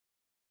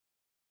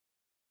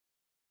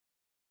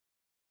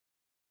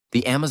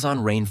The Amazon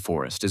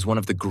rainforest is one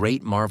of the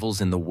great marvels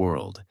in the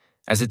world,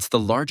 as it's the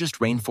largest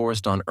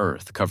rainforest on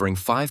Earth, covering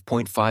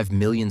 5.5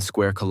 million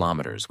square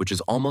kilometers, which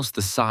is almost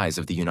the size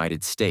of the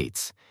United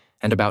States,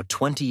 and about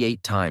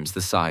 28 times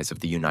the size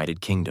of the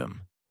United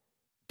Kingdom.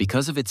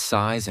 Because of its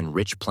size and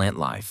rich plant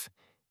life,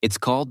 it's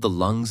called the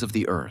lungs of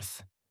the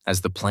Earth,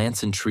 as the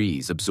plants and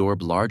trees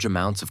absorb large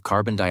amounts of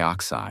carbon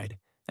dioxide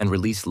and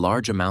release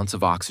large amounts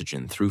of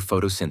oxygen through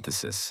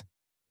photosynthesis.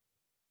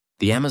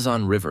 The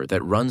Amazon River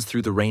that runs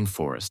through the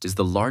rainforest is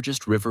the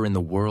largest river in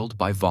the world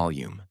by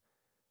volume.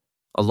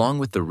 Along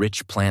with the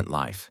rich plant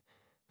life,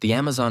 the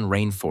Amazon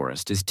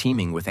rainforest is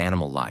teeming with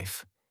animal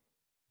life,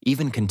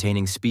 even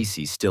containing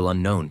species still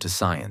unknown to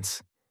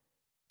science.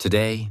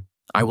 Today,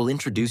 I will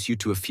introduce you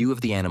to a few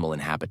of the animal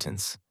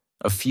inhabitants,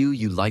 a few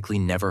you likely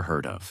never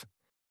heard of.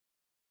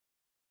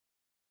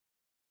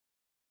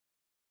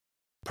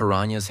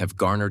 Piranhas have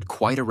garnered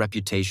quite a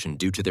reputation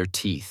due to their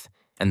teeth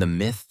and the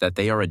myth that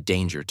they are a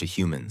danger to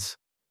humans.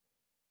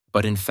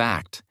 But in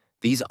fact,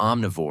 these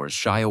omnivores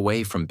shy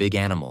away from big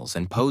animals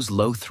and pose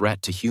low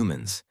threat to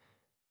humans.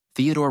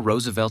 Theodore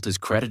Roosevelt is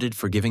credited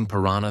for giving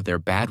piranha their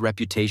bad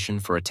reputation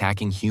for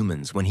attacking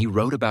humans when he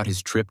wrote about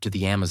his trip to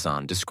the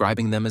Amazon,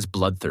 describing them as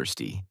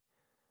bloodthirsty.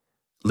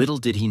 Little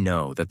did he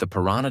know that the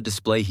piranha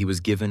display he was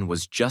given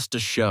was just a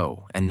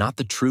show and not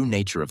the true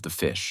nature of the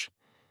fish.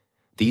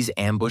 These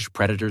ambush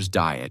predators'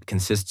 diet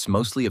consists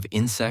mostly of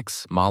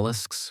insects,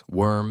 mollusks,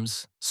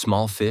 worms,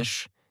 small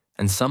fish,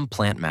 and some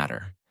plant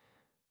matter.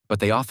 But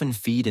they often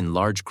feed in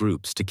large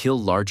groups to kill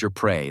larger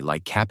prey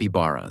like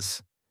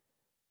capybaras.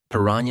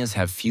 Piranhas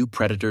have few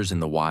predators in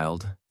the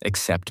wild,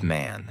 except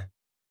man.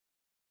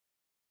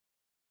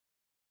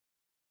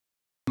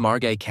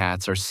 Margay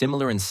cats are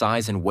similar in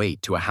size and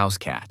weight to a house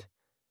cat.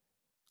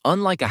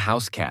 Unlike a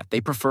house cat, they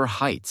prefer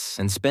heights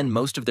and spend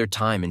most of their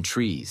time in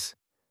trees.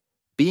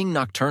 Being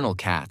nocturnal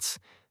cats,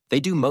 they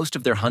do most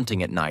of their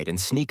hunting at night and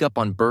sneak up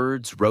on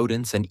birds,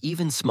 rodents, and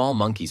even small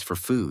monkeys for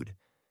food.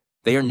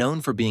 They are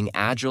known for being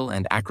agile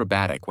and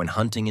acrobatic when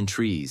hunting in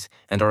trees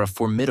and are a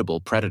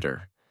formidable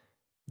predator.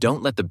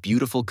 Don't let the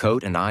beautiful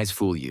coat and eyes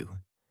fool you.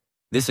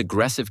 This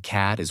aggressive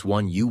cat is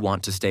one you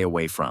want to stay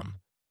away from.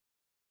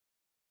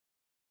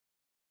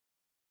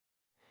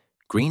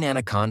 Green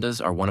anacondas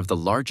are one of the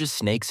largest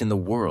snakes in the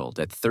world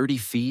at 30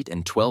 feet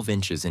and 12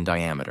 inches in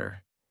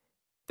diameter.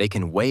 They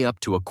can weigh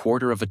up to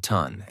 1/4 of a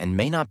ton and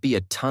may not be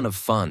a ton of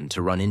fun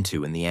to run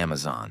into in the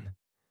Amazon.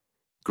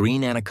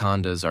 Green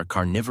anacondas are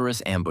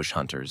carnivorous ambush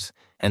hunters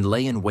and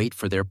lay in wait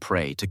for their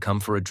prey to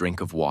come for a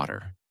drink of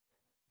water.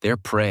 Their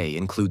prey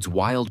includes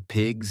wild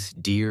pigs,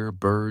 deer,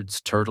 birds,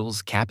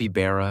 turtles,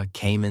 capybara,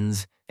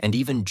 caimans, and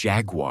even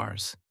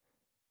jaguars.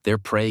 Their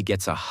prey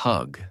gets a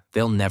hug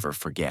they'll never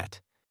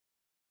forget.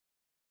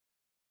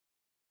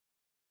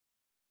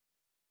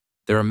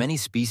 There are many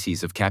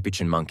species of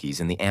capuchin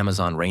monkeys in the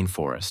Amazon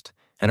rainforest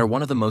and are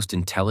one of the most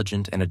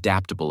intelligent and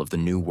adaptable of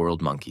the New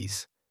World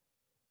monkeys.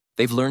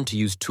 They've learned to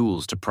use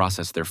tools to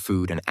process their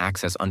food and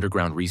access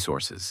underground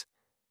resources,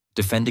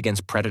 defend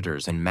against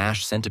predators, and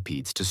mash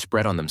centipedes to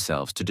spread on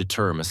themselves to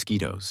deter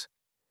mosquitoes.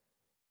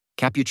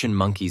 Capuchin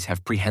monkeys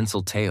have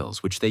prehensile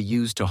tails which they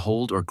use to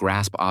hold or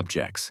grasp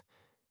objects,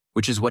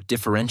 which is what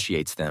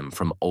differentiates them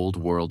from Old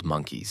World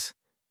monkeys.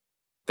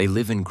 They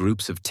live in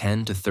groups of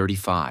 10 to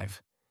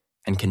 35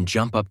 and can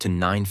jump up to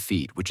 9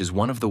 feet, which is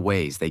one of the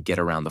ways they get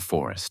around the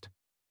forest.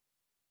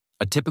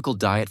 A typical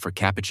diet for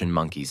capuchin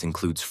monkeys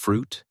includes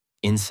fruit,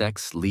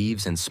 insects,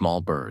 leaves, and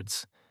small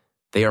birds.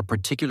 They are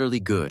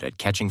particularly good at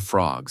catching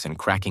frogs and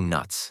cracking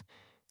nuts,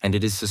 and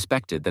it is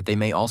suspected that they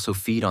may also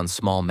feed on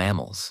small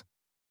mammals.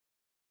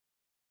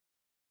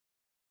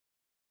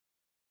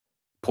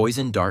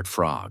 Poison dart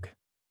frog.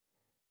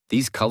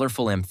 These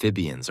colorful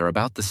amphibians are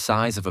about the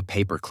size of a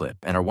paperclip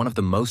and are one of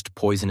the most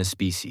poisonous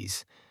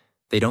species.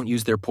 They don't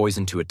use their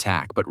poison to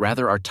attack, but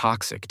rather are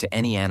toxic to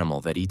any animal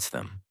that eats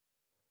them.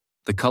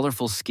 The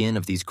colorful skin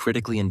of these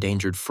critically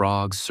endangered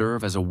frogs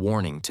serve as a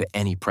warning to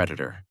any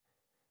predator.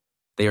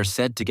 They are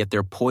said to get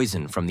their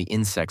poison from the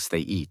insects they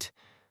eat.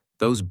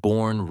 Those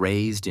born,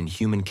 raised in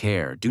human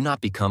care do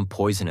not become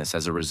poisonous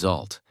as a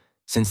result,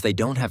 since they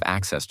don't have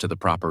access to the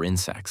proper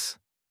insects.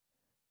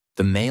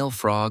 The male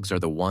frogs are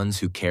the ones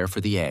who care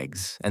for the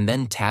eggs, and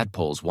then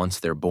tadpoles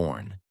once they're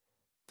born.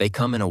 They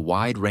come in a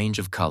wide range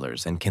of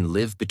colors and can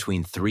live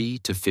between 3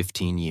 to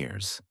 15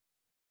 years.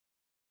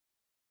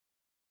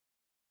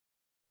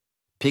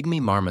 Pygmy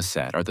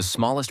marmoset are the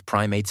smallest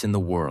primates in the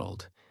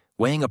world,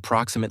 weighing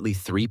approximately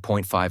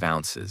 3.5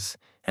 ounces,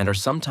 and are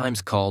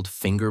sometimes called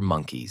finger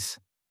monkeys.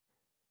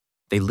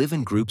 They live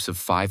in groups of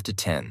 5 to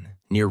 10,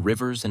 near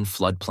rivers and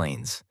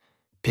floodplains.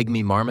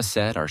 Pygmy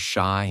marmoset are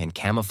shy and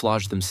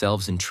camouflage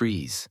themselves in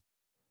trees.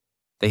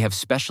 They have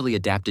specially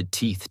adapted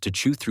teeth to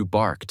chew through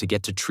bark to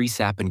get to tree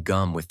sap and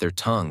gum with their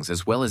tongues,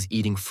 as well as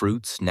eating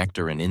fruits,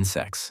 nectar, and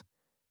insects.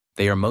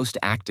 They are most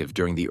active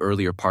during the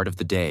earlier part of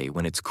the day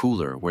when it's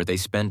cooler, where they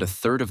spend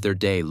 1/3 of their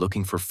day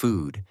looking for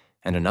food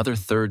and another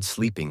 1/3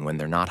 sleeping when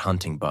they're not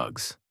hunting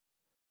bugs.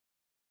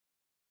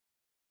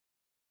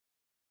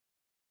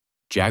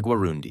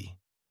 Jaguarundi.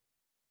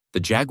 The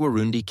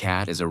Jaguarundi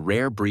cat is a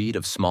rare breed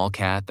of small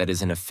cat that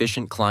is an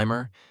efficient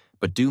climber,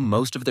 but do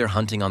most of their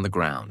hunting on the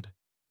ground.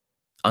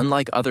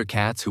 Unlike other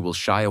cats who will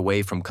shy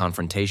away from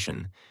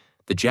confrontation,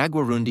 the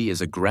Jaguarundi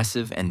is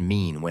aggressive and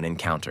mean when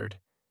encountered.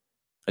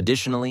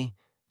 Additionally,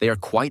 they are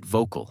quite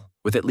vocal,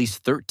 with at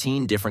least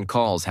 13 different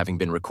calls having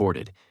been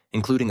recorded,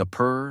 including a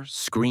purr,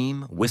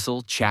 scream,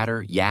 whistle,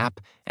 chatter, yap,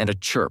 and a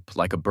chirp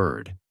like a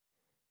bird.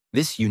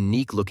 This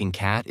unique-looking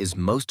cat is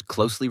most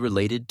closely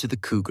related to the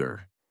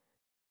cougar.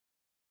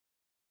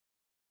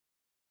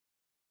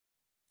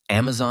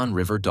 Amazon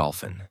River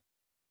Dolphin.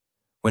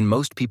 When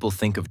most people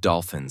think of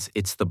dolphins,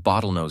 it's the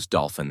bottlenose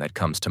dolphin that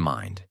comes to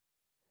mind.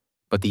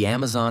 But the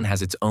Amazon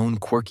has its own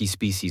quirky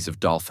species of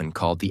dolphin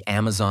called the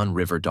Amazon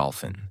River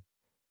Dolphin.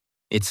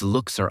 Its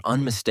looks are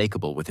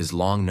unmistakable with his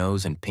long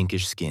nose and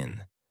pinkish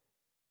skin.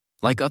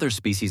 Like other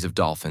species of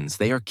dolphins,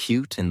 they are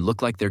cute and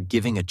look like they're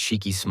giving a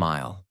cheeky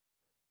smile.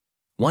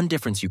 One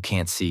difference you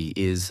can't see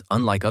is,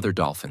 unlike other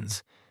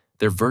dolphins,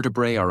 their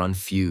vertebrae are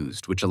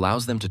unfused, which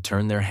allows them to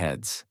turn their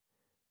heads.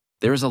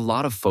 There is a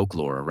lot of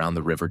folklore around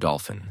the river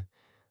dolphin.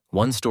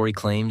 One story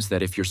claims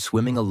that if you're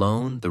swimming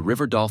alone, the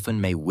river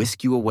dolphin may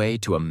whisk you away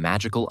to a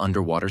magical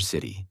underwater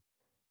city.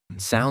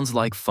 Sounds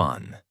like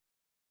fun.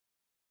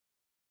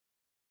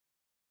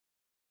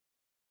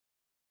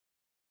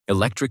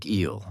 Electric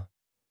eel.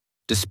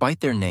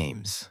 Despite their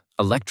names,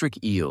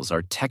 electric eels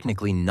are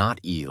technically not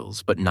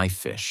eels but knife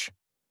fish.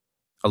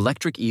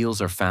 Electric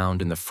eels are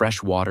found in the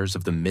fresh waters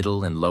of the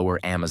middle and lower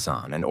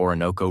Amazon and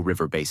Orinoco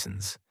River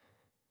basins.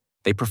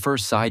 They prefer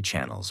side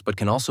channels, but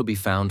can also be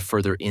found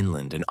further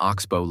inland in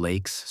oxbow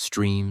lakes,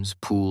 streams,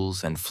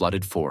 pools, and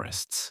flooded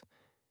forests.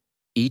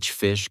 Each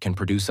fish can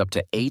produce up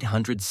to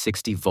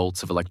 860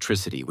 volts of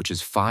electricity, which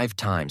is 5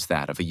 times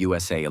that of a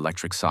USA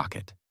electric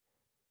socket.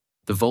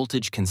 The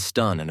voltage can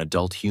stun an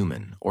adult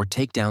human or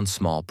take down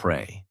small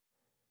prey.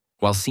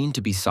 While seen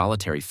to be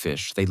solitary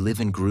fish, they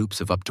live in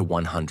groups of up to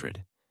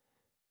 100.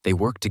 They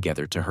work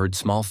together to herd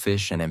small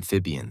fish and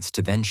amphibians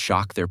to then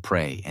shock their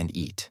prey and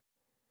eat.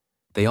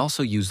 They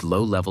also use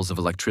low levels of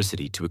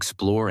electricity to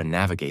explore and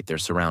navigate their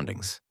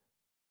surroundings.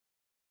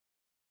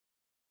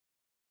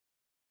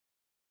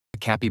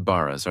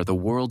 Capybaras are the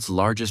world's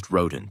largest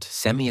rodent,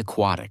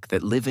 semi-aquatic,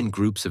 that live in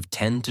groups of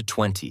 10 to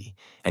 20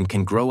 and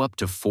can grow up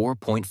to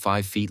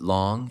 4.5 feet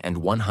long and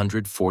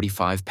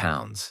 145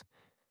 pounds.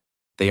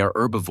 They are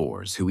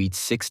herbivores who eat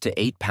 6 to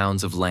 8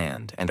 pounds of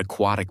land and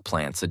aquatic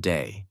plants a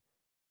day.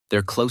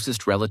 Their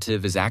closest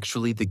relative is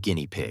actually the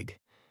guinea pig.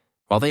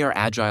 While they are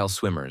agile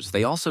swimmers,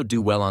 they also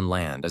do well on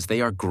land as they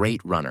are great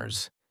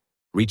runners,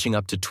 reaching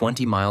up to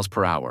 20 miles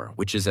per hour,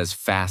 which is as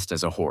fast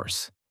as a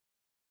horse.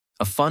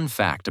 A fun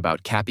fact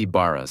about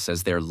capybaras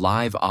is they're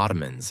live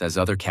ottomans, as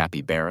other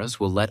capybaras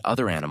will let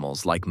other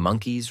animals like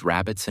monkeys,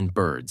 rabbits, and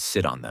birds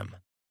sit on them.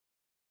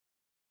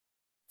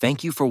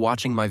 Thank you for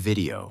watching my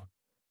video.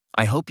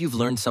 I hope you've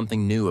learned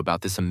something new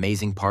about this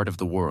amazing part of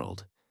the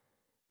world.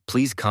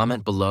 Please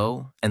comment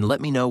below and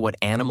let me know what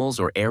animals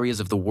or areas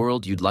of the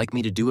world you'd like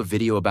me to do a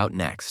video about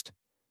next.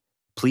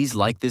 Please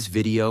like this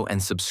video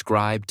and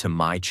subscribe to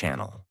my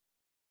channel.